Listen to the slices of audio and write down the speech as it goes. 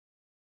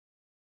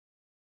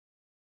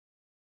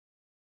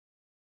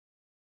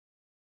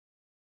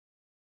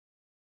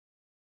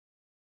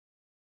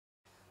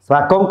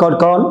và con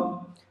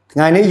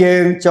ngày nay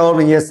dương cho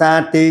mình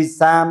xa tí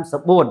sam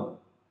sập buồn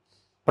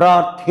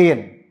pro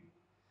thiền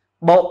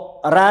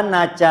bộ ran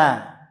na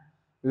cha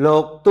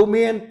lục tu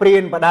miên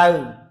priên và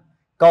đời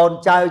con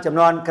chơi chầm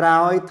non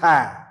cào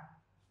thả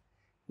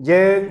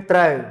dương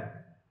trời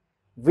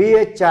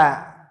vía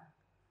trà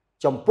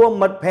chồng puông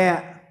mật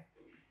phe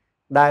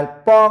đại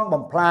pong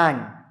bồng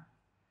plan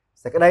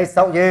sẽ cái đây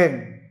sau dương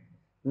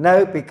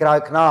nơi bị còi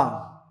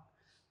non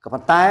cả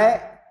phần tái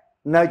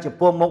nơi chụp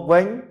puông một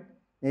vĩnh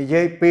như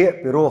dây pía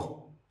bị rùa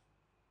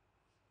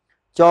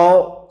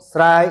cho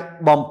sai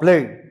bồng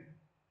plư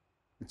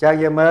chơi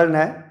giờ mơ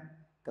nè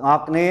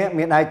ngọc ní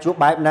miền ai chụp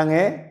bài năng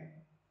ấy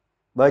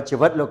bởi chỉ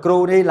vật là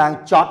kêu đi làng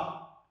chọt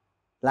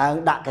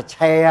làng đạ cái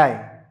che ấy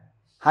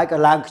hay cả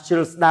làng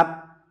chưa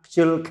đáp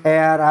chưa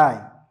khe rồi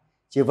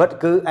chỉ vật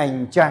cứ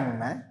ảnh chẳng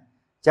nè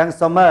chẳng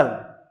so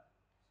mơ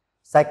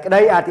sạch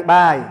đây à thì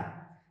bài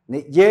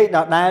nị dễ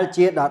đọt đáy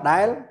chia đọt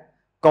đáy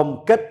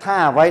cùng kết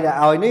tha vậy là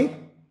ơi ní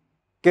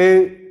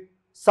cứ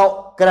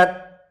sọ cái đất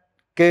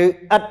cứ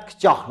ất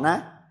chọt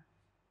ná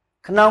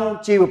nông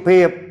chiêu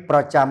phiệpปร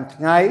ะจำ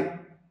ថ្ងៃ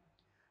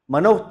ម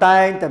នុស្សតែ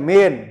ងតែ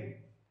មាន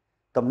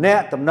តំណែង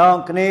តំណង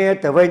គ្នា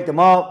ទៅវិញទៅ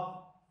មក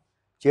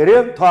ជារឿ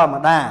ងធម្ម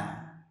តា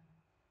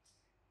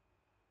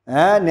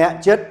អ្នក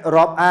ចិត្ត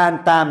រាប់អាន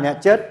តាមអ្នក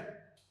ចិត្ត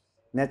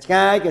អ្នកឆ្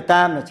ងាយក៏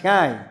តាមអ្នកឆ្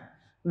ងាយ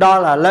ដ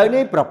ល់ឥឡូវ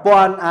នេះប្រព័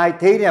ន្ធ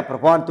IT នេះប្រ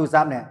ព័ន្ធទូរ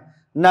ស័ព្ទនេះ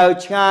នៅ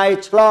ឆ្ងាយ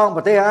ឆ្លង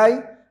ប្រទេសហើយ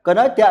ក៏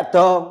នៅតាក់ទ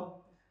ង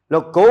លោ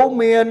កគ្រូ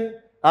មាន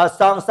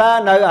សង្សារ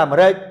នៅអាមេ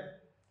រិក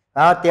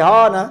ទី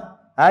ហោណា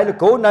ហើយលោក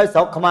គ្រូនៅស្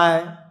រុកខ្មែរ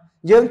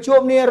យើងជួប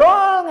គ្នារា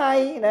ល់ថ្ងៃ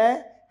ណា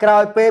ក្រោ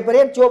យពេល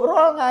រៀនជួប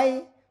រាល់ថ្ងៃ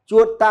ជួ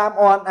បតាម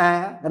អនអា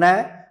ណា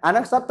អាហ្នឹ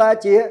ងសុទ្ធតែ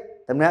ជា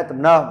តំណែងតំ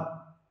ណង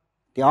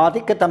ទីហោទី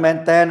គិតតែមែន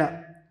តើ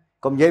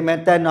កុំនិយាយមែន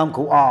តើនាំ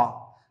គ្រូអ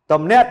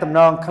តំណែងតំណ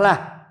ងខ្លះ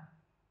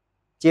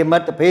ជាមិ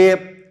ត្តភាព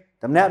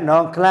តំណែងតំណ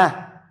ងខ្លះ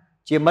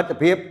ជាមិត្ត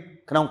ភាព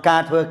ក្នុងការ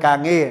ធ្វើការ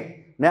ងារ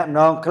អ្នកតំ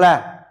ណងខ្លះ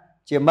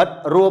ជាមិត្ត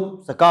រួម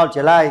សកលវិទ្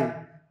យាល័យ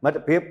មិត្ត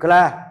ភាពខ្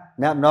លះ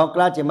អ្នកតំណងខ្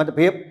លះជាមិត្ត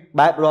ភាព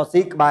បែបរស់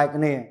ស៊ីក្បែរ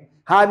គ្នា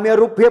ហើយមាន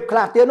រូបភាពខ្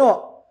លះទៀតនោះ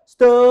ស្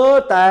ទើរ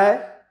តែ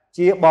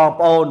ជាបង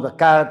ប្អូនប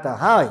កើតទៅ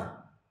ហើយ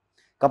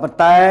ក៏ប៉ុន្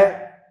តែ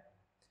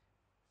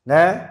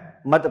ណា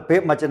មិត្តភាព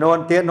មួយចំនួន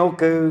ទៀតនោះ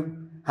គឺ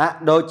ហាក់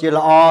ដូចជា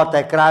ល្អ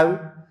តែក្រៅ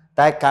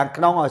តែខាង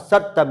ក្នុងឲ្យសិ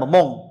តតែមួយ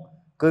មុង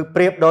គឺប្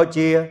រៀបដូច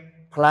ជា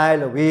ផ្លែ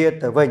លវា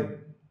ទៅវិញ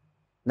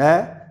ណា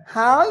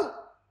ហើយ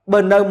បើ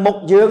នៅមុខ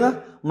យើង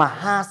ម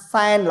ហា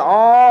សែនល្អ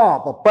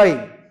ប្រពៃ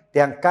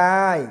ទាំង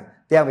កាយ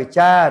ទាំងវិ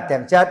ចារ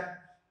ទាំងចិត្ត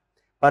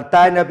ប៉ុន្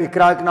តែនៅពី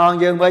ក្រោយខ្នង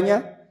យើងវិញ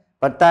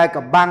ប៉ុន្តែ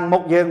ក៏បាំងមុ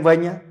ខយើងវិញ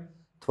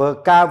ធ្វើ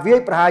ការវាយ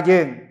ប្រហារយើ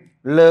ង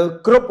លើ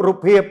គ្រប់រូប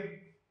ភាព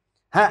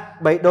ហាក់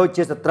បីដូច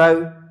ជាសត្រូវ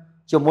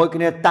ជាមួយគ្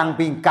នាតាំង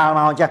ពីកាលម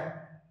កអញ្ចឹង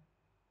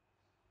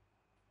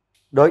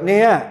ដូច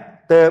នេះ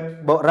ទៅ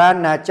បុរាណ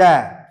អាចា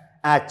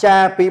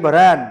រ្យពីបុ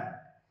រាណ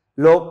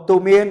លោកទូ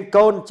មាន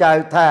កូនចៅ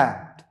ថា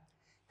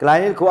កន្លែង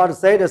នេះគ្រូអត់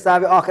សេដោយសារ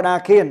វាអស់ក្តារ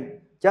ខៀនអ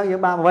ញ្ចឹងយើ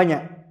ងបានមកវិញ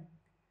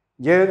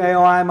យើងអី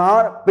អយម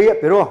កពាក្យ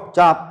ពីរោះ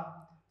ចប់អ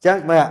ញ្ចឹង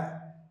មើល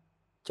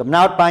ចំ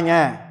ណោទបញ្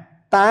ញា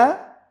តើ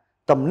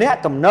តំណែង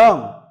តំណង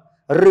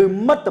ឬ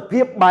មិត្ត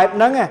ភាពបែបហ្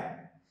នឹង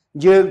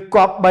យើងគ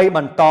ប្បីប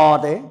ន្ត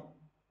ទេ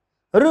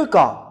ឬ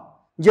ក៏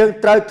យើង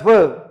ត្រូវធ្វើ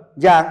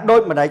យ៉ាងដូ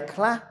ចម្ដេច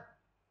ខ្លះ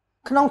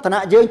ក្នុងឋា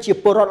នៈយើងជា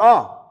ពលរដ្ឋល្អ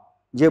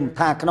យើងមិន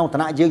ថាក្នុងឋា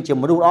នៈយើងជា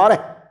មនុស្សល្អទេ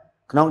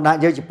ក្នុងឋានៈ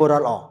យើងជាពលរ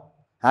ដ្ឋល្អ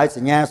ហើយស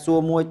ញ្ញាសួរ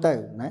មួយទៅ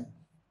ណា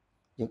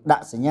យើងដា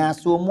ក់សញ្ញា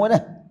សួរមួយណា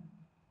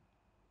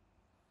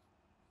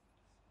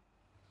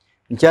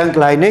អញ្ចឹងក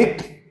ន្លែងនេះ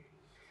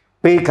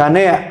ពីខាង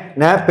នេះ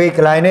ណាពីក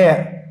ន្លែងនេះ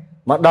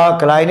មកដល់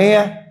កន្លែងនេះ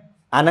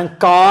អានឹង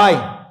កយ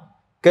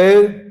គឺ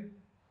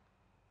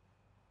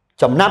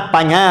ចំណាប់ប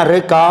ញ្ហាឬ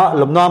ក៏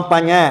លំនាំប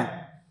ញ្ហា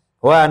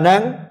ព្រោះអានឹ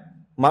ង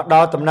មកដ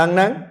ល់តំណែងហ្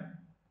នឹង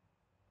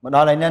មកដ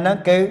ល់ឯហ្នឹង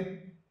គឺ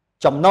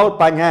ចំណូល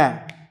បញ្ហា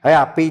ហើយ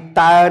អាពី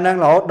តើហ្នឹង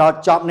រហូតដល់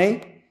ចប់នេះ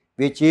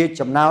វាជា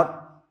ចំណោទ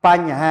ប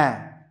ញ្ហា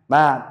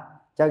បាទ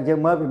អញ្ចឹងយើង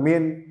មើលវាមា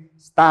ន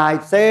style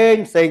ផ្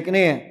សេងគ្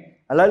នាឥ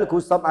ឡូវលោកគ្រូ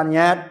សុំអនុញ្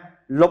ញាត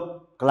លុប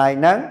កន្លែង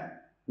ហ្នឹង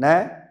ណា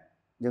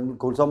យើង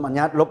គ្រូសុំអនុញ្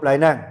ញាតលុបកន្លែង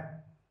ហ្នឹង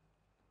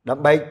ដើ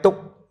ម្បីទុក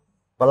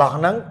ប្រឡោះ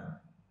ហ្នឹង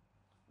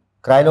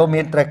ក្រៃលោ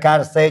មានត្រូវការ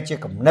សេជា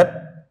គំនិត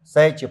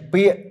សេជា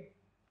ពាក្យ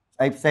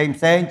អីផ្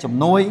សេងជំ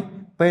នួយ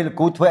ពេលលោក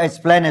គ្រូធ្វើ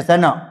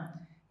explanation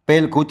ពេល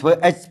លោកគ្រូធ្វើ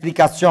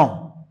explication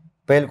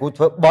ពេលលោកគ្រូ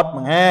ធ្វើបទប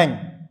ង្ហាញ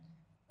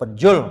ប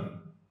ញ្យល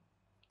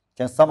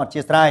ចឹងសូមអ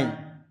ធិស្ឋាន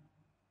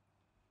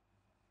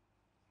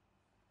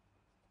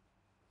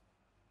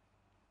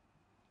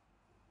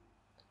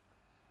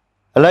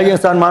ឥឡូវយើង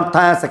សន្មត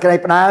ថាសក្តិ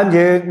ផ្ដើម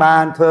យើងបា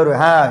នធ្វើរួច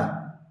ហើយ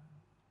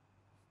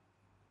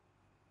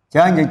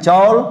ចឹងយើង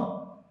ចូល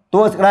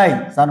តួសក្តិ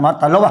សន្មត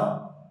ថាលុប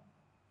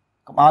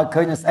កុំឲ្យ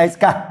ឃើញស្អី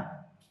ស្កាស់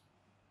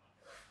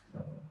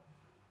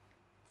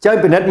ចឹង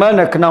ពិនិត្យមើល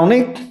នៅក្នុង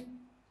នេះ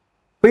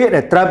ពាក្យ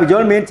ដែលត្រូវបញ្យ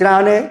ល់មានច្រើន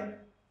ទេ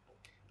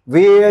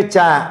វា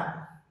ចា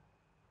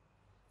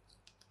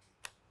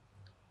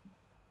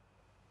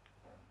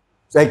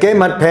ស្អីគេ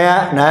មិត្តភ័ក្ដិ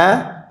ណា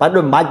បាត់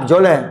ដូចមិនបាច់បញ្យ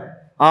ល់ទេ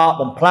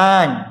បំផ្លា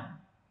ញ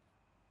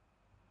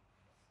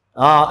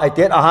ai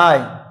tiết ở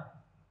hai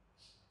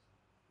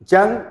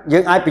chẳng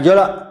những ai bị vô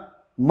đó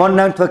môn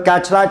năng thuộc cả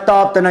trái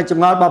to từ năng chấm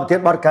ngon bảo thiết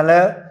bọt cả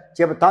lỡ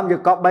chỉ một tóm như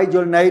có bay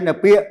vô này là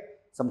bịa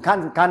sầm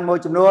khăn môi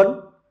chấm luôn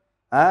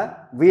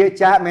vía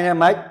cha mình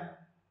mấy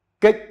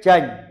kích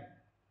tranh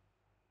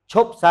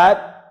chụp sái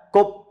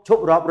cục chụp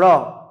rọp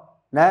rò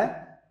nè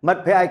mất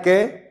phải ai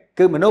kế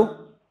cứ mình úp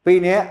pi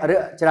nè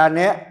rửa trà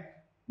nè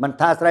mình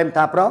tha sài mình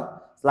tha pro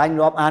lanh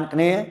rọp an cái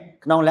nè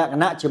non lẹ cái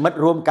nã chỉ mất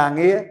rùm cả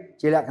nghĩa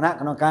chỉ lẹ cái nã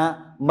cái non cá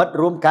mất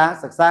rùm cá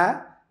sặc sá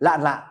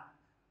lạ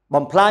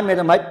bầm plai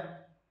mình mấy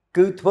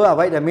cứ thưa ở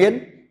vậy để miến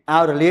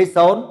ao để lý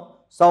xốn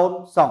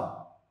sòng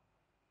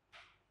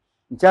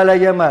cho lấy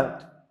giờ mà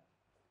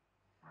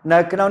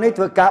nơi cái non này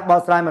thưa cá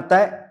bao sai mà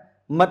té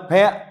mất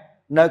phẹ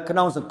nơi cái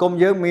non sự công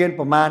dưỡng miên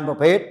của màn của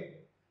phết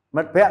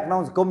mất phẹ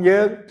non sự công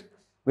dưỡng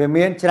về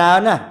miên trà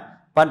nè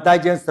bàn tay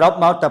dương sọc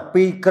máu tập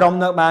pi crom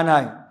nơi bàn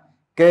này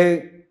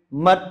cái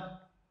mất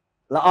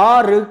là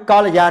ó rứ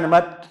có là già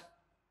mất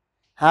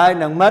hai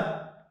nằng mất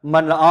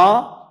mình là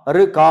ó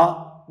rứ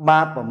có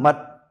ba và mất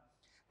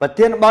và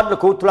tiên bót là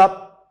khu club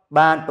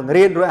bàn bằng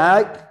riêng rồi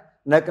ấy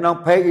nơi cái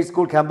nông pay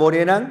school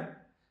Cambodia nắng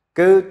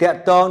cứ tiện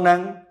tôn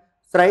nắng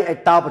sấy ai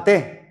tao bát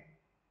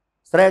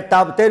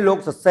tê lúc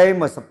sập xe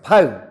mà sập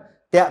hơi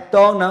tiện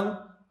tôn nắng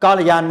có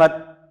là già mất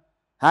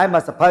hai mà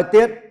sập hơi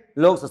tiết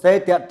lúc sập xe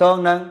tiện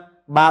tôn nắng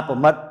ba và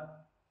mất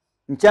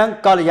chẳng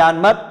có là già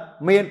mất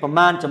miên và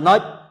man chấm nói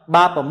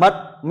ba và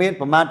mất miên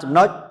và man chấm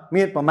nói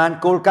miên và man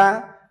cô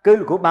cá cứ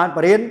là của bàn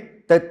và riêng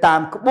từ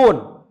tạm có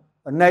buồn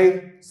ở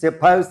đây sẽ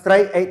phơi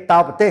sấy ai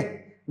tao bát tê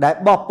để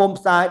bọc bom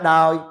sai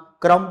đào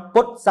trong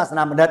bút sa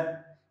sanh mình đất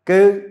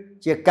cứ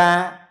chia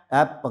ca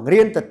bằng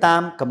riêng từ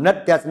tam cầm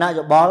nứt tia sanh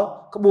cho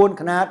bó có buồn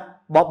khăn hát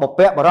bọc bọc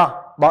vẽ bỏ ra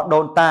bọc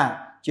đồn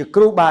ta chỉ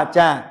kêu bà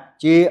cha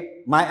chỉ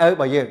mai ơi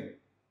bà dương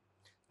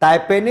tại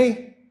bên đi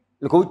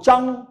là cú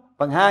trong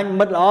bằng hai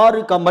mất ló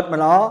ឬក៏mất mà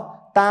ló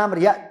តាមរ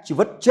យៈជី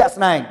វិតជាក់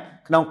ស្ដែង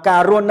ក្នុងកា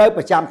ររស់នៅ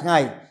ប្រចាំថ្ងៃ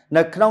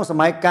នៅក្នុងស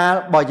ម័យកាល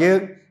របស់យើង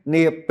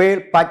នាពេល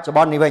បច្ចុប្ប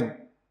ន្ននេះវិញ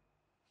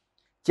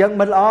ចឹង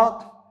មិត្តល្អ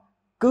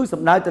គឺ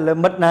សំដៅទៅលើ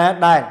មិត្តណា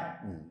ដែរ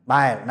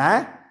ណា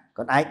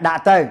còn ai đã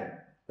tới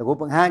là của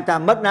bằng hai ta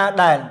mất na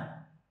đèn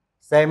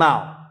xe màu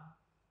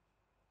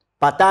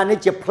và ta ní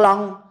chụp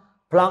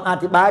plong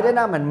ati bài đấy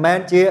na mình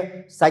men chia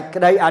sạch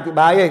cái đây ati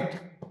bài ấy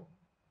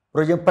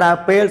rồi dương pra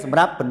pel sầm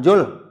ráp bình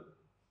dul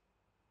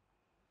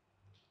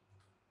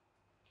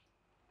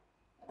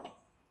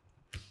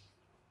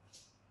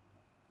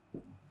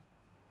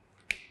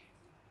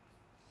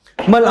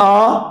mất ó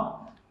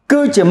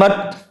cứ chỉ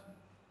mất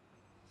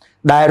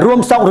đại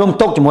rôm song rôm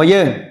tục chỉ mỗi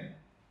dương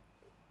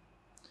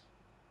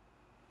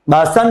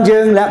bà sân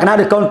dương là cái nào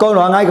được con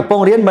nó ngay cái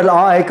phong riêng mất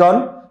ó ấy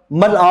con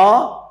mất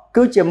ó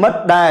cứ chỉ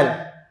mất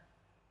đài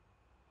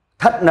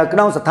thật là cái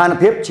nông sát than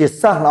phiếp chỉ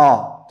sa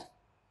lò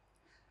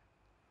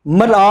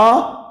mất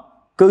ó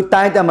cứ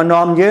tay ta mà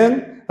nòm dương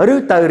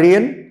rứ tờ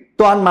riêng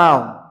toàn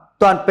màu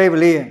toàn pê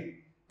lìa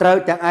trời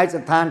chẳng ai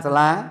sát than sát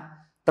lá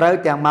trời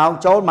chẳng màu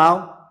chấu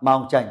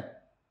màu chành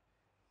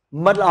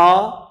mất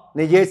ó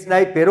này dây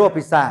đây pê rô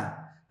pì xà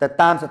ta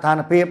tam sát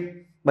than phiếp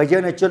bởi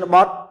dương này chuyên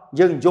bót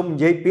dương dùng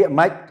dây bịa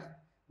mách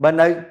bên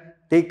đây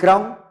thì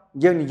krong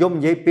dương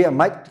dùng dây bịa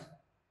mách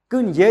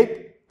cứ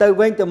dây từ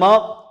bên từ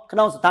một khả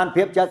năng than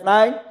phiếp chặt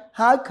đấy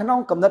hai khả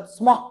năng cầm đất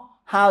smart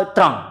hai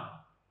trăng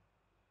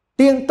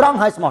tiên trăng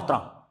hai smart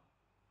trăng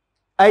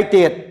ai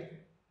tiệt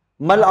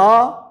mà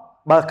lõ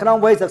bờ khả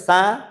năng vây sạc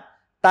xá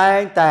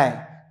tay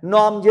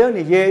nom dưới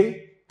này dây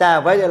ta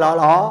vây để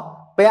lõ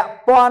bẹ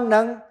quan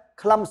nâng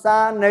khăm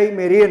xa này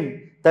mê riêng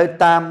từ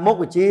tam mốc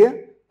của chia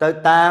từ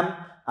tam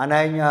anh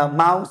này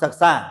mau sạc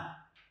xá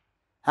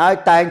hai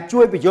tay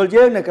chui bị vô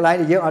dương này cái lại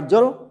để dương ăn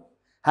vô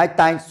hai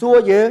tay xua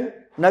dương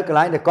nơi cái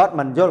lại để cót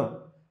mình vô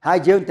hai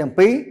dương thằng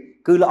pí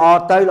cứ là o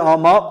tây là o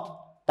mốc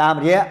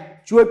tam vậy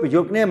chui bị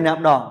vô này mình nạp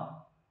đòn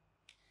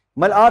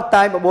mình o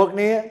tay mà buộc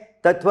này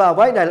từ thua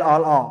với đây là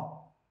o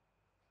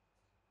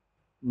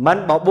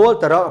mình bỏ búa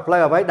từ đó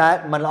play ở với đây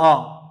mình là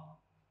o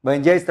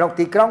bên dây sọc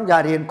thì cong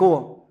già riêng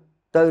cua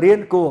từ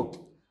riêng cua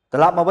từ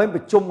lắm mà với bị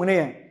chung cái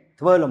này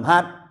thưa làm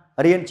hát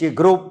riêng chỉ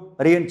group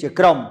riêng chỉ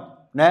còng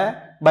nè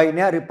bảy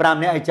nè rồi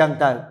pram nè ai chẳng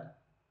tới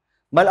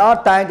mà ở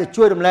tay thì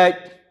chui đầm lệ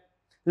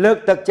lực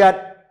thực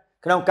chất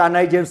trong cả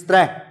này dương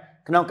stress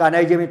trong cả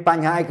này dương bị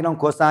bành hai trong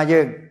cuộc xa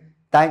dương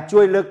tay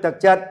chui lực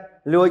thực chất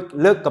lùi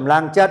lực cầm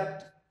lang chất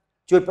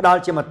chui bắt đầu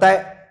chỉ một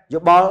tệ dù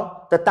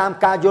bỏ từ tam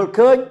ca vô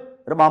khơi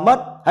rồi bỏ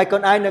mất hay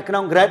còn ai nữa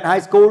trong grade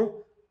high school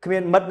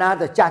miền mất na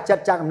từ chặt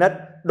chất chặt đất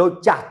đôi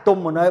chặt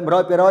tung một nơi mà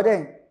rồi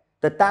đấy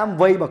từ tam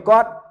vây bà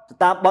cót từ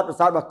tam bọt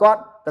sau bà cót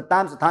từ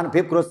tam sự than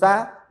phiếp của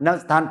xa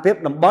năng than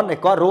phiếp nằm bón này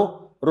có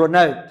rồi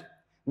nơi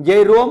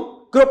dây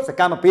ruộng cướp sẽ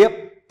cam phiếp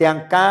tiền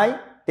cái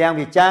tiền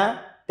vị cha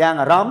tiền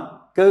ở rắm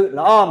cứ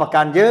lo mà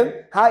càn dướng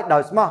hai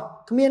đời smart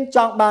miền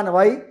trong ban ở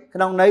ấy cái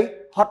nông nấy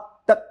hot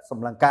tất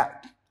sầm lăng cạn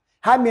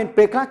hai miền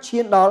pe khác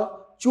chiên đó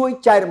chui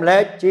chai đầm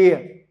lệ chia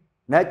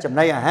nè chấm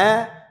này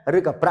ha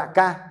rồi cả bạ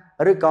ca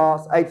rồi có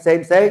ai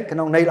xem cái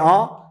nông này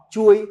đó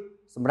chui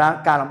sầm ra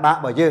ca làm bạ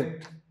bởi dương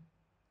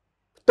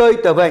tôi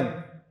trở về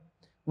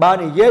bao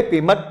này dễ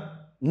bị mất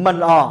mình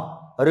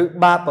rồi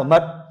ba bờ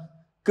mất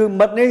cứ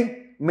mất đi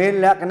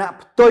mình là cái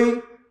nạp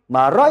tôi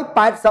mà rói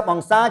bài sập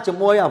bằng xa cho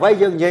môi ở vay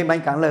dương dây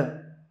mình càng lớn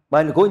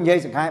bởi vì cũng dây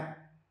sẵn hai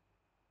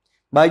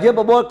bởi vì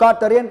bà bố có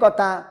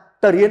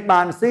tờ riêng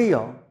bàn si hả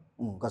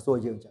có xua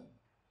dương chẳng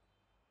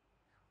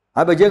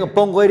hay bởi dương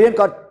bông quay riêng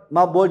có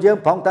mà bố dương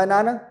phóng tay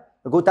ná đó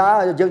cô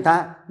ta dương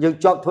thả dương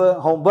chọc thơ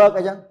hồn vơ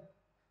cái chẳng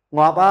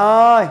ngọt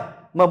ơi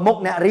mà mục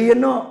nạ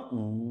riêng nó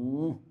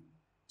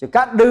chỉ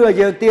cắt đưa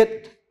dương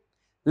tiết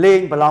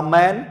liền và lòng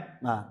mến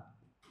mà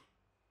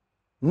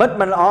mất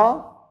mình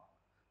ó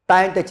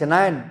tay tay chân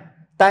anh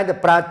tay tay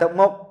pra tập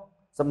mốc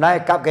sầm nay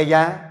cặp cái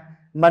giá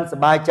mình sẽ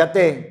bài chất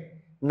đi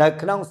nơi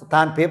khung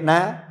sàn phép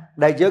ná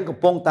đại dương của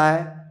phong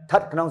tay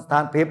thắt khung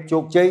sàn phép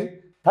chuột chí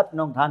thắt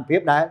khung sàn phép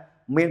đấy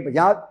miền phải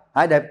giáo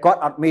hãy đẹp cốt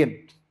ọt miền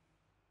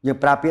như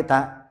pra phép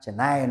ta chân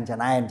anh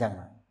chẳng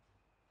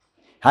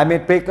hai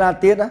miền phép là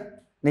tiết đó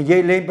này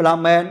dây lên và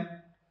lòng mến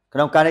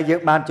khung cái này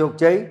dương ban chuột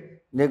chí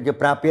nhưng như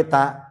pra phép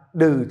ta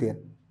đừ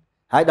tiền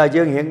hãy đại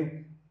dương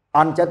hiện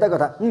ăn chất tới có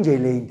thật gì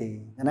liền thì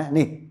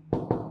nè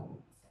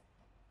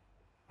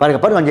và gặp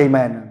bất còn gì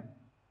mà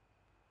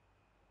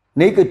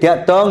ní cứ tiệt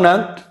tương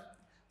nắng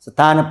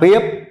stan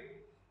piếp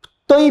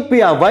tuy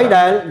bia vấy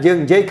đại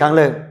dừng dây khẳng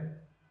lệ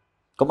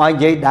cũng ai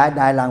dây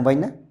đại làng vấy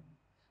đó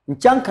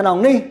chẳng khả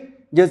năng ní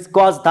dừng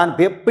qua stan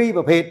piếp pi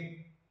và phết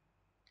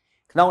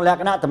khả năng là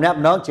cái nào tầm đẹp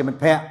nó chỉ mình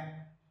phẹ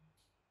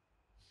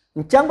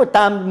chẳng phải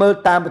tam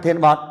mơ tam một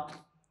thiên bọt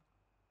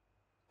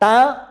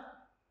ta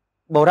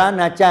bổ ra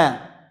na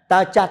cha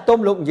ta cha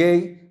tôm lụng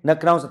gì nơi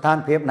khả năng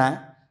stan piếp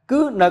ná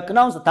cứ nơi khả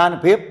năng stan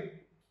piếp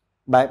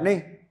bài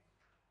này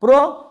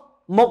pro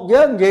một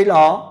dương gì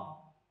lọ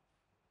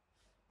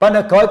còn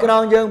là coi cái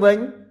non dương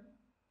vĩnh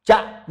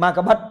chặt mà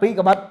cái bắt phí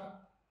cái bắt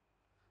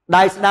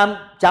đại nam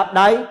chạm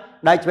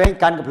đại chuyên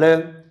can cái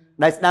lương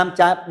đại nam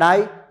chạm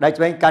đại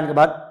chuyên can cái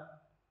bắt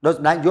đôi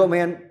đại vua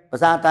miền và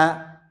sao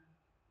ta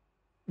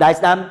đại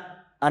nam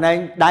anh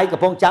ấy đại cái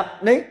phong chạm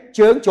đấy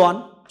chướng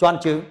tròn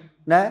chướng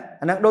đấy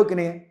anh ấy đôi cái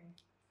này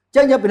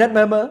chứ nhớ về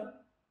net mơ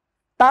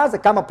ta sẽ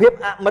cầm một phép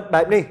mất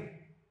bài đi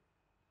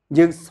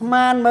dừng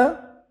sman mơ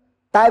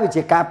tại vì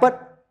chỉ cả bất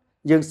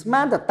dừng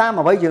sman là ta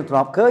mà bây dừng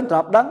trọp khơi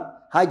trọp đắng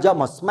hay do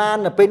một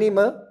sman là penny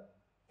mơ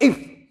if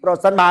rồi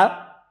sân báo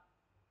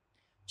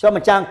cho mà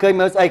trang khơi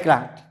mơ ấy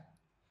cả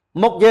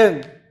một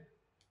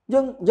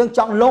dừng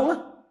chọn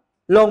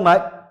lông mấy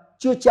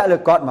chưa chạy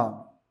được con mà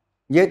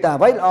vậy ta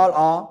với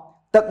lo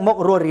tận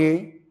một rồi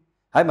gì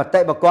hay mà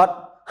tay bà con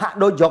hạ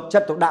đôi dọc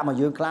chất tụ đạo mà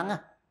dương kháng á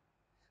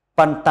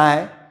bàn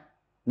tay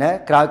nè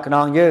cào cái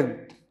non dương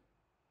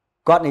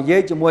con này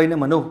dễ cho môi nữa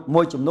mà nu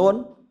môi chùm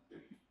nón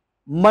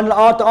mình là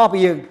o to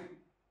bây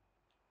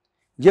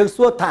dương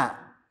xua thả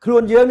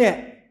luôn dương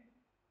nè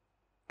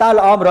ta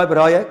là o mà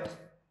rồi ấy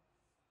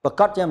và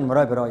cắt cho mình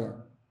rồi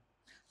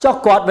cho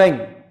quạt mình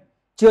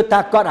chưa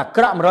ta quạt à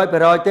cọ mà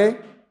rồi thế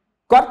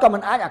quạt có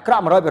mình ai à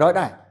cọ mà rồi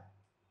đây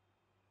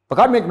và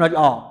cắt mình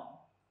o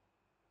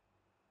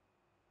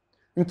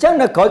chắc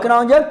là khỏi cái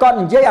non nhớ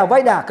con dây à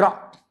vay đà cọ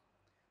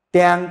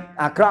tiền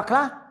à cọ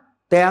khác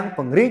tiền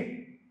bằng rít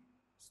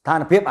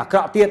than phép à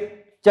cọ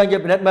tiết cho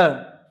nghiệp net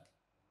mờ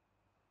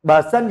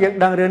bà sân dựng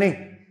đằng rồi này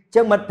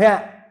trước mặt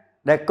phe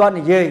để con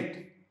này dây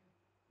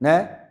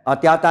nè ở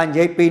theo ta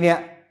dây pi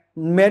nè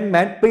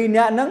mến pi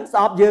nè nắng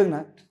sọp dương nè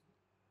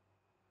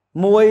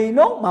mùi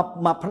nốt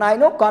mà này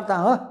nốt con ta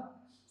hả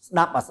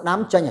đạp ở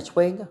đám cho nhà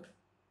quên chứ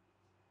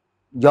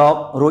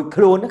giọt rồi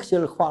luôn nó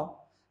chưa được khoan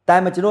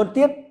tại mà chỉ nôn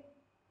tiết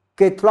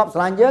cái thọp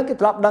sàn dướng cái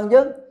thọp đằng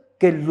dướng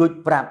cái lùi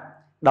prap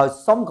đòi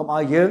sống không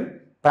ai dướng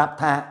prap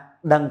tha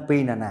đằng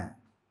pi nè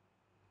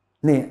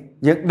nè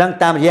dựng đằng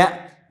tam vậy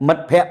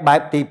mất phép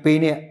bài tỷ pi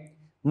nè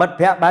mất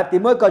phép bài tỷ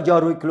mới có do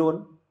rồi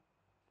luôn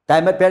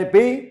tại mất phép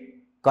pi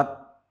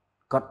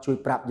còn chui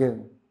prap dướng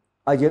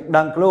ở dựng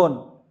đằng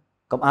luôn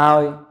không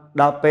ai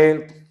đào pe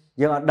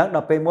dựng ở đằng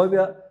đào pe mối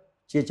với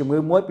chia cho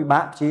mối pi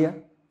bạc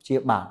chia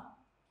bạc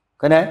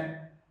cái này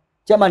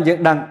cho bạn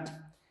dựng đằng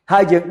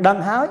hai dựng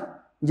đằng hái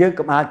dương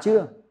cầm à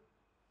chưa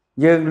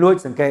dương lui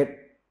sừng kẹt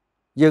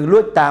dương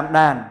lui tạm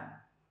đàn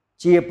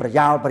chia bờ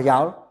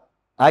giáo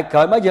ai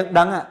khởi mới dương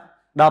đắng à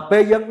đào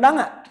pe dương đắng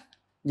à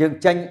dương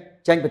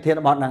tranh bờ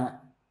thiên bọn năng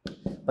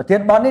bờ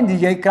thiên bọn nên gì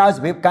vậy cao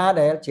sự cá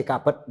để chỉ cả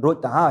bật rồi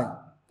ta hai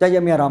cho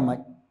dương mía rầm mấy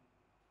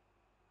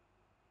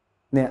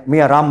nè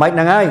mía rầm mấy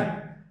năng ai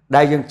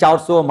đại dương trao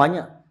xua mấy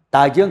nhá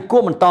tại dương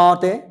cua mình to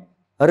thế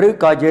rứ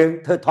coi dương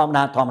thưa thom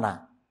đà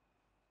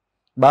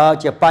bờ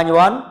chỉ pa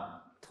nhón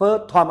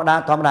thưa thom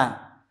đà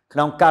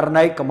trong cà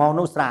này có màu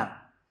nâu sàn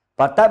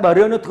và tại bờ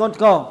riêu nó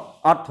con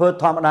ọt thưa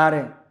thom đà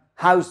đây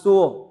hai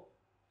xua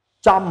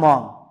trong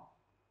mòn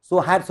xua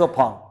hai xua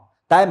phòn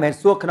tại mẹ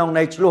xua trong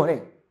này chưa hết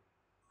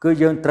cứ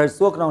dương trời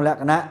xua trong lẹ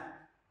cái nè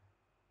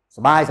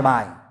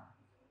sbài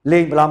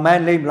linh làm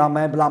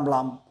men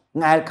làm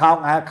ngày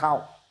khao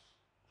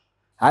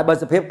hai bờ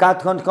sập cá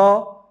con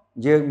có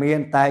dương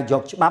miền tài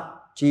dọc bắp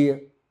chia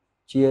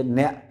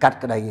nẹ cắt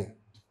cái đây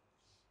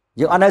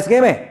dương ăn đây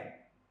cái mày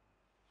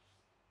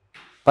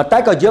và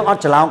tại có dương ăn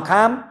chả lòng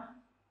khám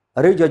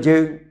rồi cho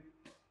dương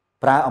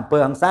ប្រើអំពើ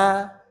ហិង្សា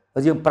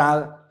យើងប្រើ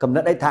កំណ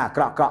ត់អីថាអា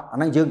ក្រក់អា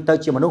ហ្នឹងយើងទៅ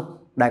ជាមនុស្ស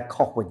ដែល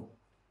ខុសវិញ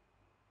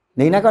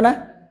នេះណាគាត់ណា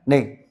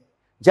នេះ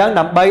អញ្ចឹង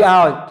ដើម្បី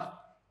ឲ្យ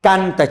កា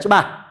ន់តែច្បា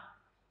ស់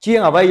ជាង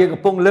អ្វីយើង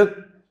កំពុងលើក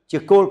ជា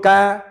គោលកា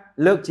រណ៍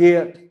លើកជា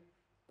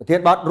ប្រធាន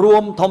បទរួ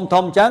មធំអ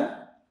ញ្ចឹង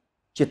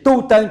ជាទូ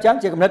ទៅអញ្ចឹង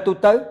ជាកំណត់ទូ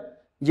ទៅ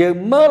យើង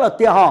មើលឧ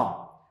ទាហរណ៍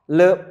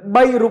លើ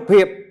3រូប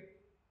ភាព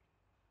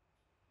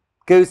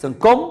គឺសង្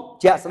គម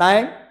ជាក់ស្ដែ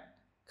ង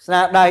ស្នា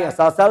ដៃអក្ស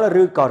រសិល្ប៍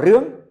ឬក៏រឿ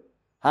ង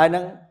ហើយនឹ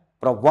ង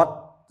ប្រវត្តិ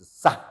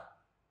សាស្ត្រ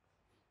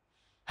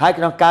ហើយ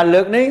ក្នុងការ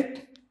លើកនេះ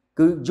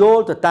គឺយ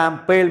ល់ទៅតាម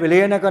ពេលវេ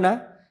លាណាគាត់ណា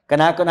ក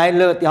ណាកណៃ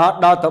លើកឧទាហរណ៍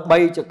ដល់ទៅ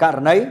3ចករ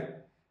ណី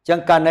អញ្ចឹង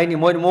ករណីនី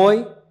មួយៗ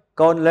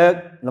កូនលើក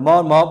ល្មម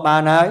មកបា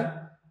នហើយ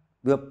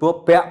វា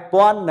ពាក់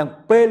ព័ន្ធនឹង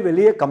ពេលវេ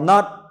លាកំណ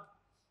ត់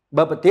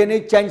បើប្រធាន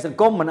នេះចេញសង្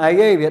គមមិនអី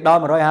ទេវាដ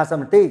ល់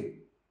150នាទី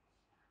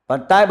ប៉ុ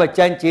ន្តែបើ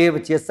ចេញជា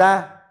វិទ្យាសាស្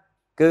ត្រ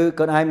គឺ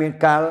កូនឯងមាន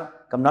កាល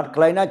កំណត់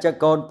ខ្លីណាស់ចឹង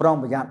កូនប្រុង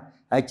ប្រយ័ត្ន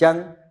ហើយចឹង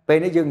ពេល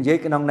នេះយើងនិយាយ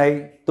ក្នុងន័យ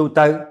ទូ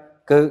ទៅ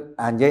គឺ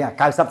និយាយអា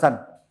90សិន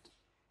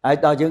ហើយ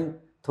ដល់យើង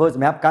ធ្វើស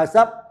ម្រាប់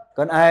90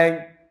កូនឯង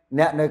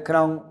អ្នកនៅក្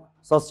នុង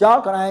social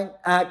កូនឯង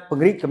អាចព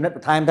ង្រីកគំនិតប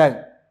ន្ថែមទៅ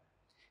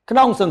ក្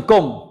នុងសង្គ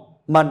ម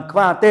មិនខ្វ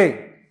ល់ទេ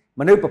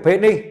មនុស្សប្រភេទ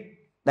នេះ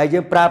ដែលយើ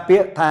ងប្រើពា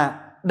ក្យថា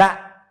ដាក់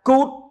គូ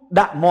ត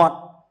ដាក់មាត់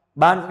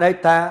បានស្ដី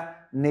ថា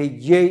និ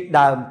យាយ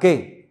ដើមគេ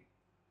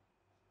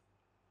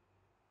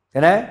ឃើ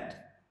ញទេ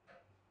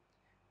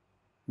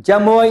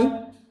ចាំមួយ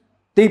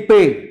ទី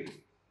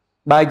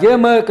2បើយើង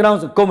មើលក្នុង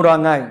សង្គមរា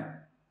ល់ថ្ងៃ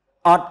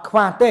អត់ខ្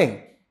វះទេ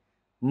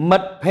មិ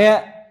ត្តភ័ក្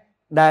តិ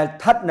ដែល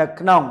ស្ថិតនៅ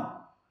ក្នុង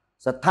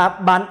ស្ថា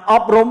ប័នអ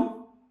ប់រំ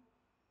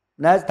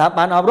នៅស្ថា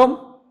ប័នអប់រំ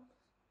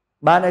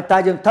បានឲ្យតែ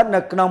យើងស្ថិតនៅ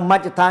ក្នុងម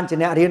ជ្ឈដ្ឋានជា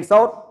អ្នករៀន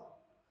សូត្រ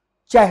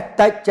ចេះ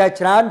តិចចេះ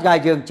ច្រើនកាយ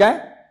យើងចេះ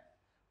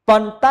ប៉ុ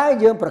ន្តែ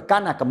យើងប្រកា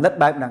ន់អាគំនិត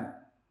បែបហ្នឹង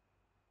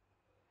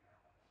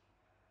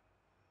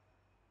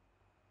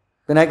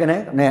កណែនេះក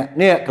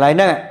ន្លែង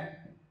ហ្នឹង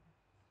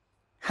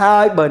ហើ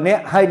យបើអ្នក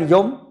ឲ្យនិយ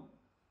ម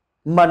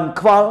មិន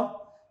ខ្វល់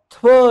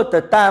ធ្វើទៅ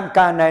តាម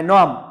ការណែ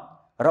នាំ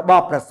រប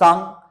ស់ព្រះសង្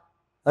ឃ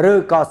ឬ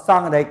ក៏ស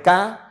ង្ឃដីកា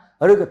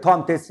ឬក៏ធម្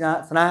មទេ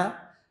សនា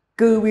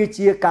គឺវា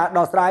ជាការ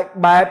ដោះស្រាយ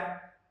បែប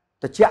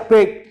ត្រជាក់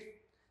ពេក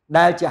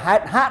ដែលជាហេ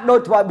តុហាក់ដូច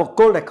ធ្វើឲ្យបុគ្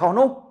គលដែលខុស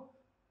នោះ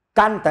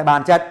កាន់តែបា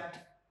នចិត្ត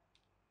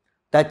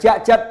តែជាក់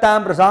ចិត្តតាម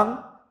ព្រះសង្ឃ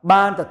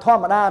បានតែធ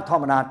ម្ម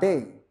តាទេ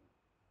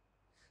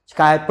ឆ្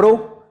កែព្រុស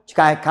ឆ្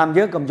កែខំ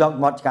យើងកុំយក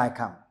មាត់ឆ្កែ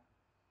ខំ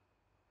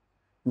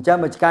អញ្ចឹង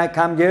បើឆ្កែ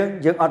ខំយើ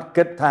ងអត់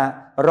គិតថា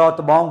រក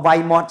ដបងវាយ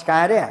មាត់ឆ្កែ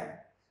ទេ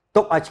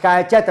ទុកឲ្យឆ្កែ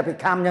ចេះតែពី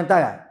ខំអញ្ចឹងទៅ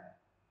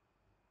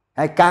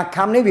ហើយការ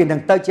ខំនេះវានឹ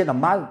ងទៅជាដំ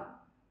ណៅ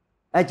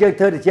ហើយយើង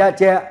ធ្វើទៅជា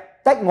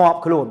តិចងាប់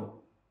ខ្លួន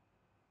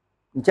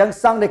អញ្ចឹង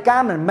សង្ឃដីកា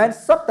មិនមែន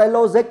សុទ្ធតែ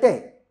logic ទេ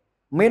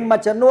មានមួយ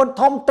ចំនួន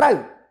ធំត្រូវ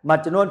មួយ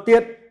ចំនួនទៀ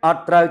តអ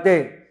ត់ត្រូវទេ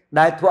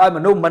ដែលធ្វើឲ្យម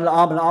នុស្សមិនល្អ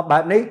បែ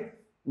បនេះ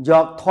យ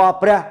កធម៌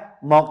ព្រះ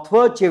មកធ្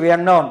វើជាវាំ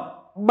ងនន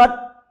បិទ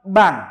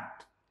បាំង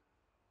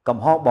កំ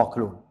ហុសរបស់ខ្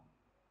លួន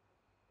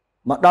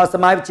មកដល់ស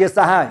ម័យវិទ្យា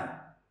សាស្ត្រហើយ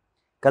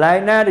កន្លែង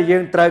ណាដែលយើ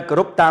ងត្រូវគោ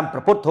រពតាមព្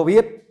រះពុទ្ធវា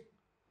ទ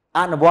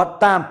អនុវត្ត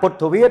តាមពុទ្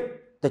ធវាទ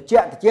តិច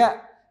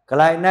ក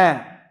ន្លែងណា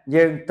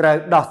យើងត្រូវ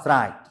ដោះស្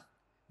រាយ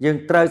យើង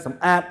ត្រូវស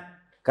ម្អាត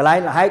កន្លែង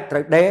លហែកត្រូ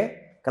វដេរ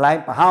កន្លែង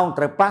ប្រហោង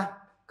ត្រូវប៉ះ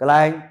កន្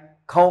លែង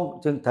ខោង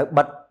យើងត្រូវ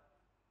បិទ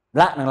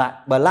លាក់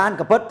បើឡាន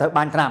ក៏ពិតត្រូវ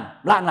បាញ់ថ្នាំ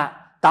លាក់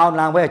តោន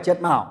ឡើងវិញឲ្យចិត្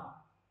តមក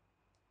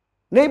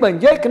នេះបើនិ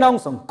យាយក្នុង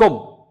សង្គម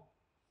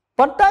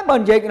ប៉ុន្តែបើ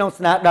និយាយក្នុង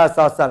ស្នាដៃស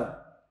រសិល្ប៍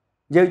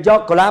យើងយក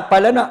កលាប៉ៃ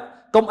លិន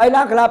កុំអី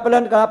ឡើងកលាប៉ៃលិ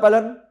នក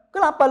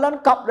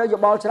ប់ដោយយោ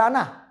បល់ច្រើន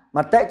ណាស់ម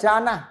តិច្រើ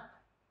នណាស់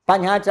ប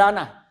ញ្ហាច្រើន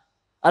ណាស់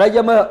ឥឡូវ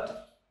យើង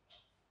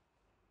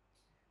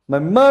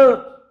មើល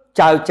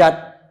ចៅចិត្ត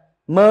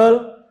មើល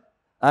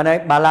អានេះ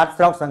បាឡាត់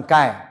ស្រុកសង្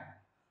កែ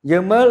យើ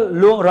ងមើល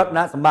លួងរតន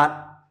សម្បត្តិ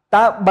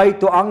តើ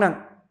3តួអង្គហ្នឹង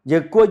យើ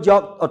ងគួរយ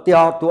កឧទាហ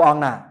រណ៍តួអង្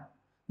គណា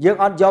យើង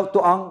អត់យក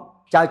តួអង្គ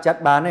ចៅចិត្ត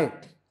បានទេ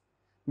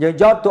យើង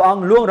យកតួអង្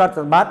គលួងរតន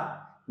សម្បត្តិ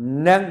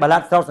និងបាឡា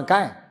ត់ស្រុកសង្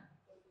កែ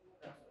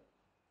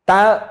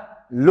តើ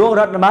លួង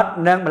រតនសម្បត្តិ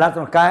និងបាឡាត់ស្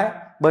រុកសង្កែ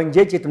បើនិ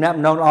យាយជាទំនាក់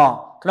ទំនងល្អ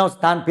ក្នុង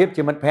ស្ថានភាព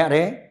ជាមិត្តភក្តិ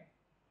ទេ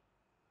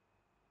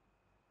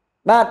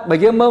បាទបើ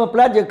យើងមើលមួយផ្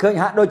លែតយើងឃើញ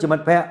ហាក់ដូចជាមិ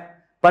ត្តភក្តិ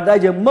ប៉ុន្តែ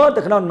យើងមើល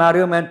ទៅក្នុងដំណើរ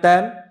រឿងមែនតើ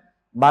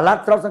បាឡា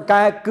ត់ស្រុកសង្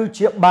កែគឺ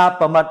ជាបា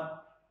បមិត្ត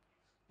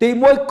ទី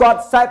1គាត់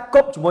ខ្សែគ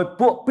ប់ជាមួយ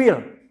ពួកពីល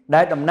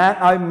ដែលតំណាង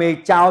ឲ្យមេ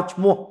ចៅឈ្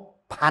មោះ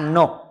ផាន់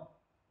នោះ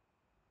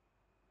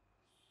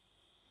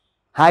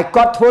ហើយ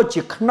គាត់ធ្វើ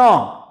ជាខ្នង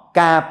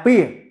ការពា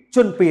រជ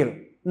នពីល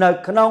នៅ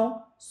ក្នុង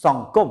ស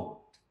ង្គម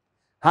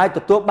ហើយទ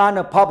ទួលបាន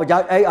នូវផលប្រយោ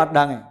ជន៍អីអត់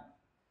ដឹងទេ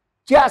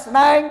ជាក់ស្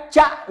ដែង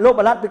ចាក់លោក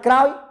បាឡាត់ពីក្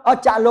រោយអ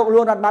ត់ចាក់លោក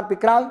លួនរតនបាត់ពី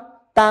ក្រោយ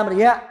តាមរ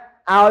យៈ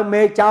ឲ្យ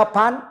មេចៅ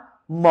ផាន់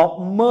មក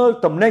មើល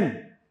តំណែង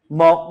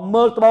មក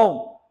មើលត្បូង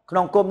ក្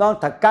នុងគុំនង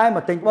ថកែម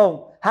កទិញត្បូង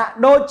ហាក់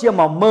ដូចជា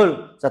មកមើល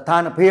ស្ថា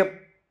នភាព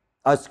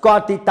ឲ្យស្គា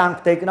ល់ទីតាំង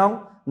ផ្ទៃក្នុង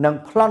និង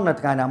ប្លន់នៅ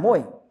ថ្ងៃណាមួយ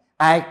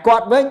ឯគា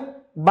ត់វិញ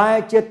បែរ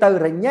ជាទៅ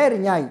រញ៉េរ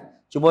ញ៉ៃ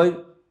ជាមួយ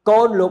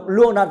កូនលោក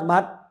លួងរតនបា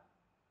ត់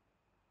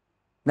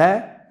ណា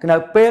នៅ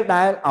ពេល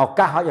ដែលឱ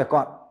កាសឲ្យ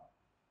គាត់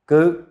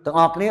គឺទាំង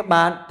អស់គ្នា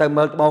បានទៅ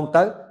មើលត្បូង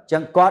ទៅចឹ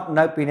ងគាត់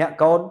នៅពីអ្នក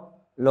កូន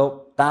លោក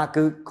តា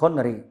គឺខុន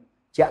រី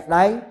ជាក់ស្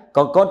ដែង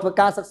កូនធ្វើ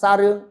ការសិក្សា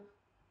រឿង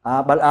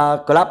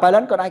កលាបៃលិ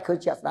នក៏អាចឃើញ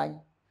ជាក់ស្ដែង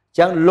អញ្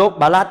ចឹងលោក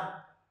បាឡាត់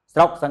ស្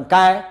រុកសង្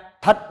កែស្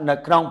ថិតនៅ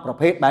ក្នុងប្រ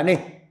ភេទបែបនេះ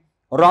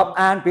រាប់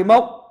អានពីមុ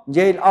ខនិ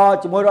យាយល្អ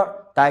ជាមួយរដ្ឋ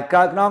តែក្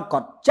រោយខ្នងគា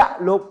ត់ចាក់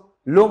លោក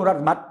លួងរដ្ឋ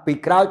សម្បត្តិពី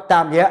ក្រោយតា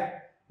មរយៈ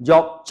យ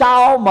កចោ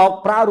លមក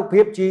ប្រើរូប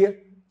ភាពជា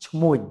ឈ្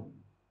មួញ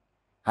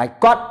ហើយ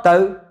គាត់ទៅ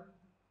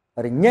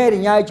រញ៉េរ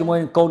ញ៉ៃជាមួយ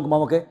នឹងកូនរប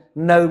ស់គេ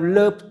នៅ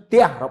លើផ្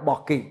ទះរប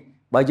ស់គេ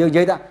បើយើងនិ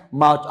យាយថា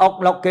មកឆ្អុក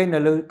លោកគេនៅ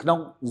លើក្នុង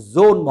ហ្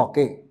សូនរបស់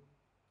គេ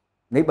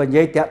នេះបើនិ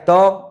យាយតាក់ត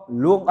ង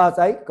លួងអត់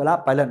ស្អីកលា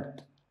បៃលិន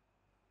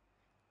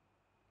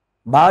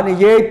បើនិ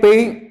យាយពី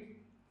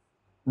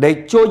ដេក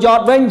ជួយ៉ត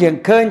វិញយើង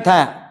ឃើញថា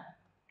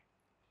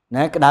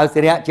ណាក្តៅ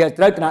សិរៈជា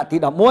ត្រូវថ្នាក់ទី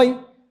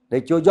11ដេ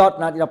កជួយ៉ត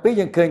ថ្នាក់ទី12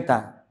យើងឃើញថា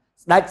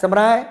ស្ដេចសម្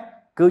រែ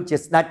គឺជា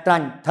ស្ដេចត្រា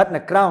ញ់ស្ថិតនៅ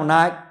ក្រៅអំ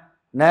ណាច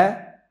ណា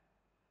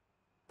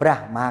ព្រះ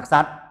មហាក្ស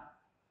ត្រ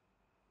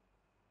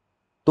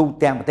ទូ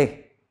ទាំងប្រទេស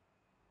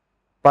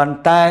ប៉ុន្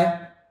តែ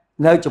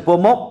នៅចំពោះ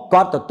មុខ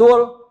គាត់ទទួល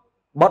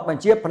បទប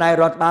ញ្ជាផ្នែក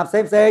រដ្ឋបាលផ្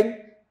សេង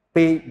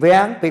ពី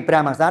វាំងពីព្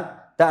រះមហាក្សត្រ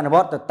ទៅអនុវ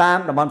ត្តទៅតាម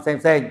តំបន់ផ្សេង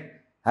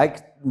ហើយ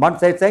តំបន់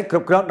ផ្សេងគ្រ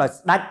ប់គ្រងដោយ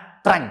ស្ដេច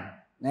ត្រាញ់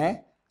ណា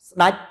ស្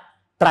ដេច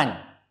ត្រាញ់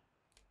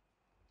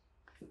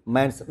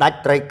មិនស្ដេច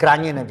ត្រីក្រា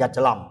ញ់ទេណាយ៉ា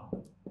ច្រឡំ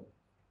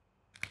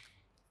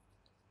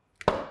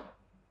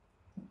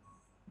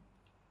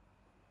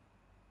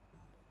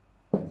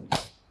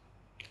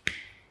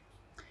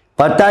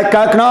ប៉ុន្តែ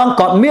កើតខ្នង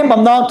គាត់មាន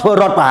បំណងធ្វើ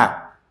រដ្ឋប្រហារ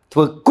ធ្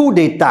វើគូ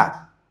ដេតា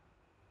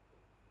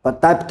ប៉ុន្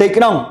តែផ្ទៃ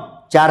ក្នុង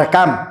ចារក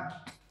ម្ម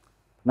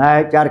ណែ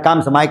ចារកម្ម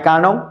សម័យកាល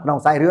នោះក្នុង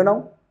ខ្សែរឿងនោះ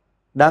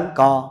ដឹង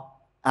ក៏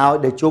ឲ្យ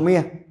ដេជូមា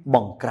សប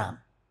ង្ក្រាប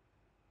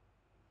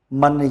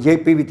មិននិយាយ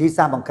ពីវិធី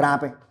សាស្ត្របង្ក្រាប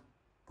ទេ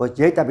ព្រោះនិ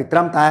យាយតែពីត្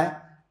រឹមតែ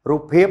រូ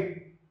បភាព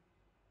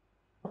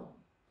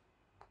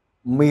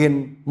មាន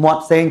មា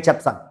ត់ផ្សេងចិត្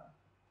តសឹង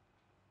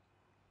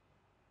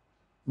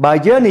បើ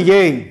យើងនិ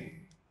យាយ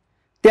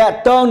តាក់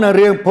ទងនៅ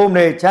រឿងភូមិ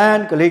នេចាន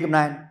កលីកំ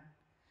ណែន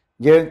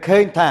យើងឃើ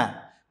ញថា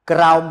ក្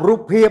រោមរូ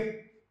បភាព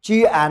ជា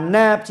អា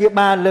ណាព្យា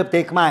បាលលើប្រ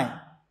ទេសខ្មែរ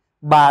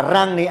បា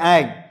រាំងនេះឯ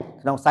ង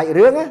ក្នុងសាច់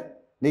រឿង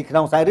នេះក្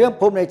នុងសាច់រឿង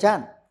ភូមិនេចាន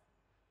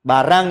បា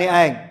រាំងនេះ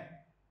ឯង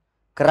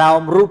ក្រោម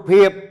រូប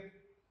ភាព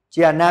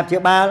ជាអាណាព្យា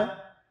បាល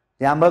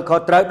តែមើលខុស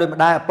ត្រូវដោយម្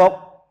ដាយឪពុក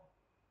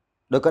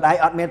ដោយគាត់ឯង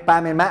អត់មានប៉ា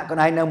មានម៉ាក់គាត់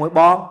ឯងនៅមួយ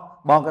ប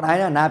ងគាត់ឯង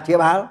អាណាព្យា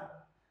បាល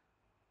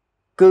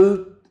គឺ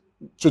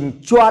ជញ្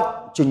ជាត់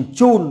ជញ្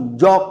ជូន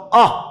យកអ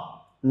ស់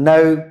នៅ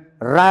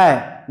រ៉ែ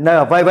នៅ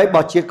អ្វីៗរប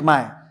ស់ជាតិខ្មែ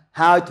រ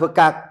ហើយធ្វើ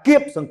ការគៀ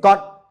បសង្ក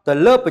ត់ទៅ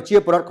លើប្រជា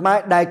ពលរដ្ឋខ្មែរ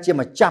ដែលជា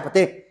ម្ចាស់ប្រ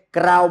ទេស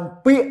ក្រោម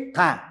ពាក្យ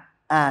ថា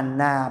អា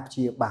ណាព្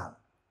យាបាល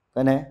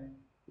ឃើញទេ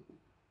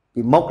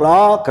ពីមុខល្អ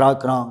ក្រោយ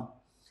ក្រង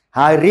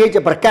ហើយរាជ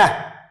ប្រកាស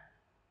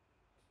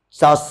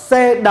សរ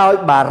សេរដោយ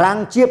បារាំង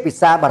ជាភា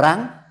សាបារាំង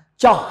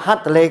ចុះហ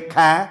ត្ថលេ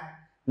ខា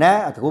ណា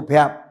អធិប្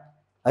រាប់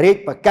រាជ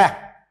ប្រកាស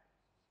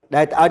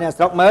ដែលឲ្យអ្នក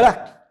ស្រុកមើល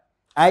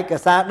ឯក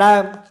សារដើ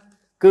ម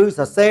គឺស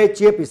រសេរ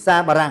ជាភាសា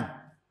បារាំង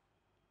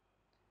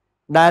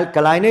ដែលក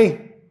ន្លែងនេះ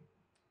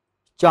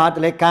ចុះហត្ថ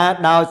លេខា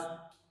ដោយ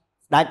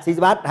ស្ដេចស៊ីស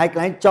វត្តហើយក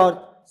ន្លែងចុះ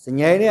សញ្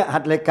ញេនេះហ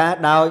ត្ថលេខា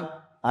ដោយ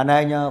អា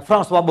នេះហ្វ្រ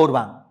ង់ស្វ៉ាបូរ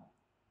វ៉ាំង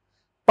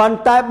ប៉ុន្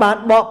តែបាន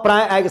បកប្រែ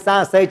ឯកសារ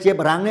សរសេរជា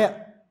បារាំងនេះ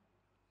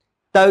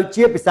ទៅ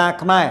ជាភាសា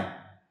ខ្មែរ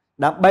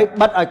ដើម្បី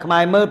បិទឲ្យខ្មែ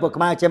រមើលព្រោះ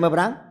ខ្មែរចេះមើលបា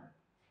រាំង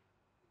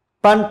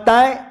ប៉ុន្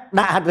តែ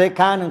ដាក់ហត្ថលេ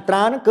ខានឹងត្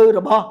រានោះគឺ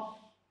របស់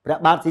ព្រះ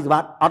បាទស៊ីសវ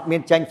ត្តអត់មា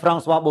នចាញ់ហ្វ្រង់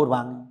ស្វ៉ាបូរ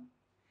វ៉ាំង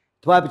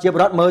ធ្វើឲ្យប្រជាពល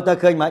រដ្ឋមើលទៅ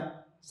ឃើញមិន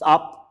ស្អ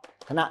ប់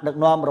ឋានៈដឹក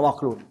នាំរបស់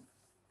ខ្លួន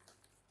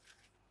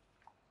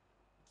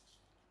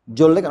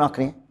យល់ទេអ្នកនរ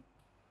គ្នា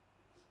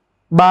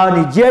បើ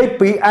និយាយ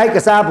ពីឯក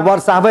សារប្រវត្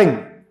តិសាស្ត្រវិញ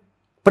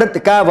ព្រឹត្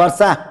តិការណ៍ប្រវត្តិ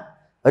សាស្ត្រ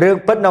រឿង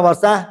ពិតនៅប្រវត្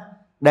តិសាស្ត្រ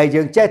ដែល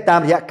យើងចេះតាម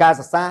រយៈការ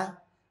សិក្សា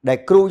ដែល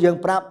គ្រូយើង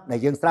ប្រាប់ដែល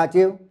យើងស្រាវជ្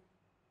រាវ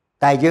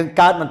តែយើង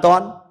កើតមិនទា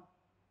ន់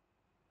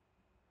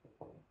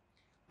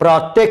ប្រ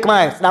ទេសខ្មែ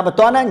រស្ដាប់មិន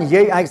ទាន់ណានិ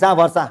យាយឯកសារ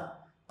ប្រវត្តិសាស្ត្រ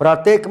ប្រ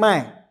ទេសខ្មែរ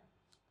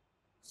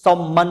សុំ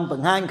មិនប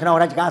ង្ហាញក្នុង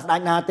រជ្ជកាលស្ដេ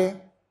ចណាទេ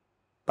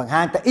បង្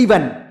ហាញតែ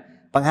event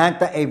បង្ហាញ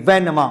តែ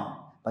event ហ្មង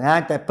បង្ហាញ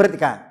តែព្រឹត្តិ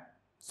ការណ៍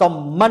សុំ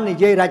មិននិ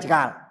យាយរជ្ជ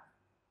កាល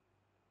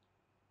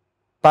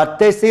ប្រ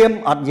ទេសសៀម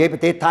អត់និយាយប្រ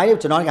ទេសថៃ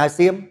ជំនាន់គេហៅ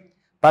សៀម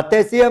ប្រទេ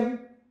សសៀម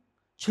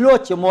ឆ្លោះ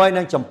ជាមួយ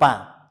នឹងចម្ប៉ា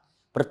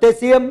ប្រទេស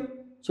សៀម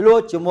ឆ្លោះ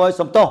ជាមួយ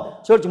សំទោស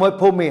ឆ្លោះជាមួយ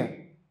ភូមា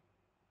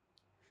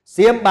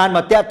សៀមបានម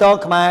កតាក់ទង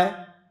ខ្មែរ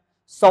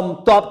សុំ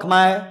តបខ្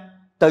មែរ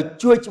ទៅ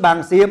ជួយច្បាំង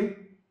សៀម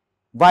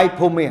វាយ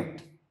ភូមា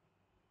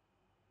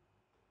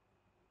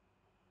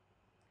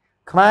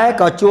ខ្មែរ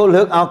ក៏ជួល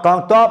លើកឲ្យកង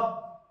ទ័ព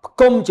ផ្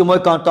គុំជាមួយ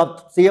កងទ័ព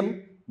សៀម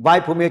វាយ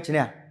ភូមាឈ្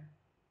នះ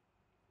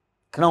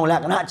ក្នុងល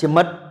ក្ខណៈជា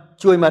មិត្ត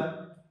ជួយមិត្ត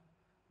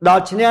ដ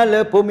ល់ឈ្នះលើ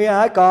ភូមា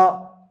ហើយក៏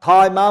ថ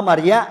យមក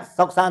រយៈ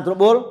សុកសានត្រ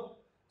បួល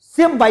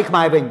សៀមវាយខ្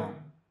មែរវិញហ្មង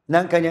ហ្នឹ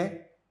ងឃើញទេ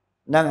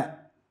ហ្នឹង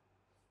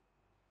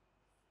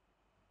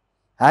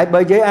ហើយបើ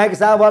និយាយឯក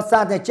សារវត្តសា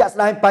ស្ត្រតែជាក់ស្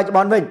ដែងបច្ចុប្ប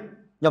ន្នវិញ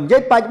ខ្ញុំនិយា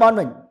យបច្ចុប្បន្ន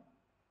វិញ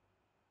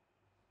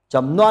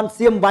ចំនួន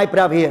សៀមវាយព្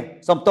រះវិហារ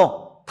សំទោស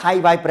ថៃ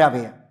វាយព្រះ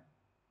វិហារ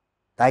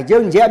តែយើ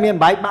ងនិយាយមាន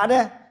បែកបាក់ទេ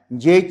និ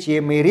យាយជា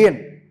មេរៀន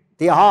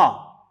ទីហោ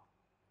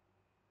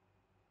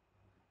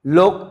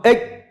លោកអ៊ិច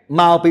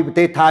មកពីប្រ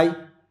ទេសថៃ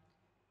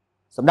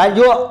សម្ដេច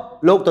យក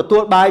លោកទទួ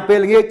លបាយពេល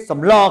ល្ងាចស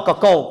ម្លក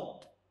កោ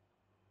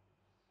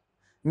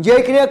និយាយ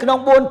គ្នាក្នុង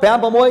4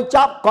 5 6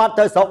ចាប់គាត់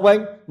ទៅស្រុកវិញ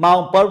ម៉ោង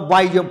7វា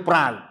យយើងប្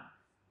រាវ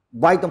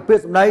វាយទំពាស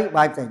ម្ដី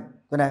វាយផ្សេង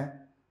ឃើញណា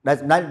ដែល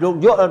សម្ដេចលោក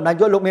យកសម្ដេច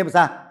យកលោកមានប្រ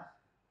សាសន៍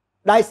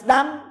ដៃស្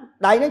ដាំ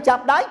ដៃនឹងចា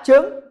ប់ដៃជើ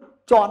ង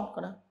ជន់គា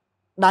ត់ណា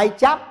ដៃ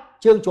ចាប់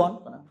ជើងជន់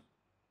គាត់ណា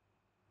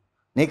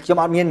នេះខ្ញុំ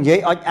អត់មាននិយាយ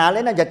អុចអាល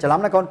ទេណាอย่าច្រឡំ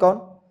ណាកូនខ្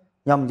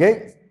ញុំនិយាយ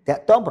តា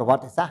ក់ទងប្រវ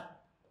ត្តិសាស្ត្រ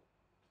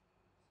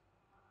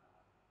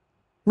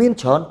មាន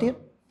ច្រើនទៀត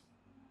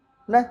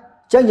ណា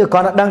ចឹងយើងគា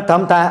ត់ដឹងត្រឹ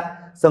មថា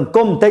សង្គ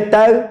មបន្តិច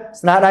ទៅ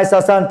ស្នាដៃស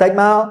រសើរបន្តិច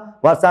មក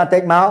វត្តសាបន្តិ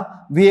ចមក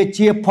វា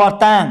ជាផោះ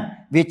តាង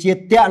វាជាត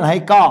លហិ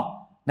ក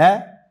ណា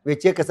វា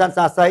ជាកសិន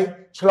សាស័យ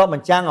ឆ្លុះប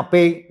ញ្ចាំងអំ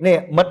ពីនេះ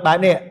មិត្តបែប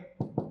នេះ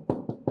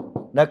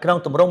នៅក្នុង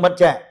ទម្រង់មិត្ត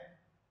ចា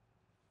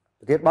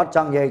ប្រធានបទច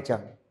ង់និយាយចឹ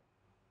ង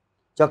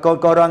ចុះកូ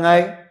នរងហើ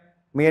យ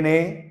មាន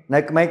នេះនៅ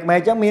ក្មេង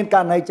ៗចឹងមានក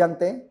រណីចឹង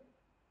ទេ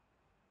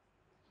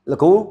លោក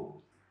គ្រូ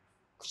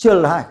ខ្ជិល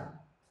ហើយ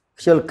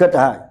ខ្ជិលគិត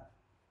ហើយ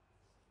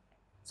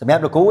សម្រា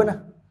ប់លោកគ្រូណា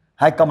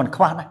ហើយក៏មិន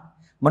ខ្វះដែរ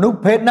មនុស្ស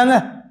ភេទហ្នឹង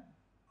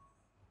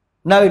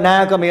នៅណា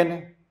ក៏មាន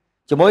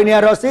ជាមួយអ្នក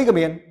រ៉ូស៊ីក៏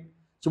មាន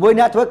ជាមួយ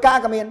អ្នកធ្វើការ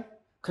ក៏មាន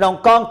ក្នុង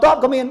កងទ័ព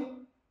ក៏មាន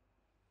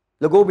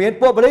លោកគ្រូមាន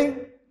ពួកប៉ូលីស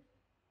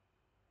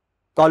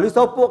ក៏លឺ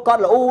សូពួកគា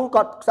ត់ល្អូ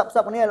គាត់ខ្សឹ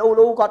បគ្នាល្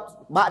អូគាត់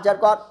បាក់ចិត្ត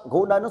គាត់គ្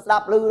រូនៅនោះស្ដា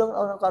ប់លឺ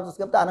គាត់ស្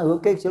គមតែរឿង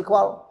គេខ្ជិលខ្វ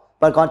ល់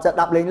បើគាត់ស្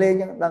ដាប់លេងអ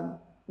ញ្ចឹងដឹង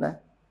ណា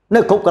នៅ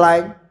គ្រប់កន្លែ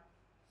ង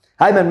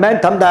ហើយមិនមែន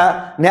ត្រឹមតែ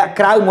អ្នក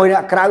ក្រៅមួយអ្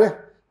នកក្រៅ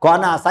គ្រា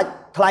ន់តែសាច់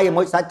ថ្លៃ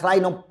មួយសាច់ថ្លៃ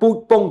ក្នុងពូជ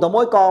ពងតែ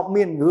មួយក៏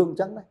មានរឿងអញ្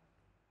ចឹងដែរ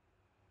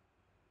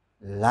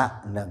លាក់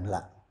នឹង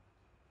លាក់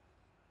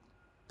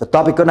ទៅត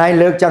បពីខ្លួនឯង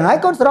លើកចឹងហើយ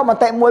កូនសរុបម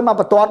តិមួយមក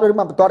បន្ទាត់ឬ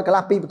មកបន្ទាត់កន្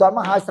លះពីរបន្ទាត់ម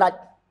កហើយស្រេច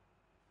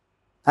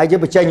ហើយយើង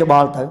បញ្ចេញយោប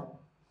ល់ទៅ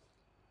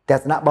ទ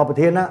ស្សនៈរបស់ប្រ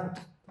ធានណា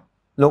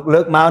លោកលើ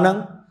កមកហ្នឹង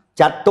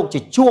ចាត់ទុកជា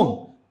ជួង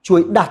ជួ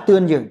យដាស់តឿ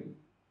នយើង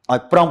ឲ្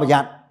យប្រុងប្រយ័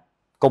ត្ន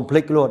កុំភ្លេ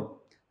ចខ្លួន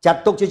ចាត់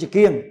ទុកជា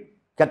គៀង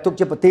ចាត់ទុក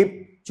ជាប្រទីប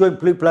ជួយ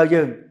ភ្លឺផ្លូវ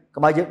យើង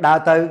កុំឲ្យយើងដើរ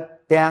ទៅ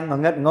ទាំងង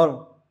ងឹតងល់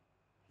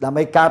ដើម្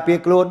បីការពារ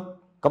ខ្លួន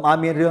កុំឲ្យ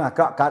មានរឿងអា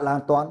ក្រក់កើតឡើង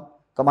តាន់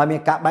កុំឲ្យមាន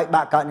ការបែក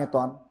បាក់កើតនេះ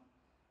តាន់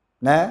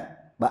ណា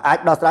បើអាច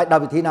ដោះស្រាយដោយ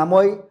វិធីណា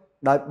មួយ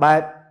ដោយបែ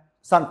ប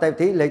សន្តិវិ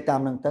ធីលេខតា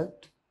មនឹងទៅ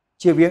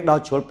ជៀសវាងដ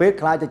ល់ជ្រុលពេក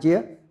ខ្លាយទៅជា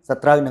ស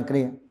ត្រូវនឹងគ្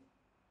នា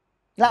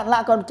ឡា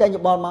ក់គាត់ចេញ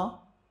យោបល់មក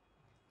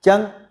អញ្ចឹង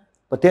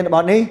ប្រធានប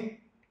ទនេះ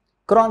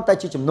គ្រាន់តែ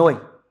ជាជំនួយ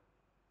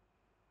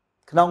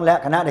ក្នុងល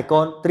ក្ខណៈដែល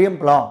កូនត្រៀម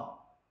ប្រឡង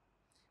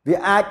វា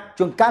អាច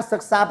ជួនកាលសិ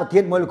ក្សាប្រធា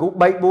នមួយលោកគ្រូ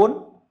3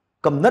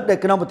 4កំណត់នៅ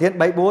ក្នុងប្រធាន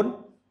3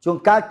 4ជួន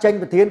កាលចេញ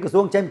ប្រធានក្រ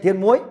សួងចេញប្រធាន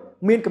មួយ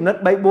មានកំណត់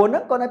3 4ហ្នឹ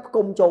ងគាត់ឲ្យផ្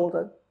គុំចូល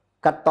ទៅ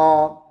កាត់ត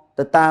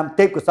ទៅតាម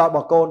ទេពកោសលរប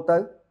ស់កូនទៅ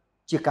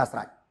ជាការស្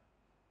រេច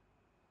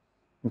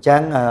អញ្ចឹ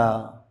ង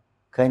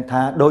ឃើញ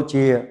ថាដូច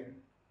ជា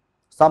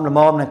សំលម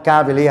មនឹងកា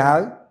រវេលាហើ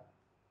យ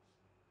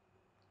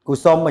គូ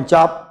សុំបញ្ច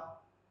ប់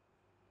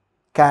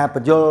ការប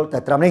ញ្យលតែ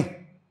ត្រឹមនេះ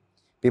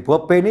ពីព្រោះ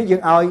ពេលនេះយើ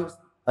ងឲ្យ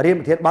រៀន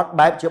ប្រធានបទ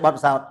បែបជាបទ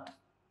ពិសោធន៍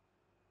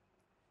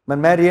មិន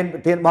មែនរៀនប្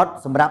រធានបទ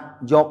សម្រាប់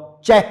យក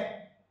ចេះ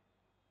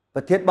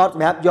ប្រធានបទស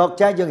ម្រាប់យក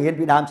ចេះយើងរៀន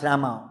ពីដើមឆ្នាំ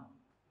ម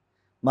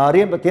ក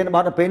រៀនប្រធានប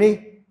ទទៅពេលនេះ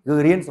គឺ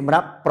រៀនសម្រា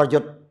ប់ប្រយុ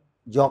ទ្ធ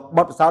យកប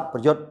ទពិសោធន៍ប្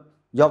រយុទ្ធ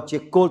យកជា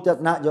គោលទស្ស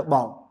នៈយកប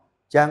ល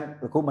អញ្ចឹង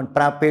លោកគ្រូមិន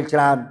ប្រើពេលច្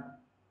រើន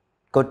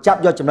គាត់ចាប់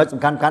យកចំណុចសំ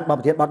ខាន់ៗរបស់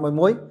ប្រធានបទ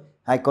មួយ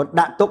ហើយគាត់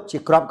ដាក់ទុកជា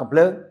ក្របកំភ្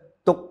លើង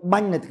ទុកបា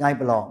ញ់នៅថ្ងៃ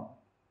ប្រឡង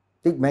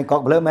តិចមិនមែនក្រប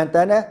កំភ្លើងមែន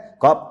តើណា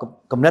ក្រប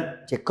កំណត់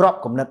ជាក្រប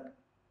កំណត់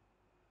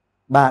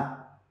បាទ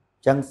អ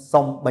ញ្ចឹង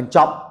សូមបញ្ច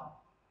ប់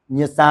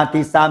ញាសា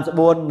ទី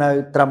34នៅ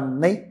ត្រឹម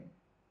នេះ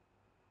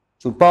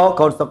ជូនពរ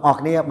កូនសុខអស់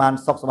គ្នាបាន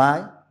សុខសប្បាយ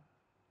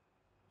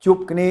ជួប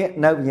គ្នា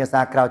នៅវិញ្ញា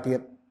សាក្រោយទៀត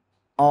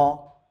អរ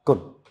គុណ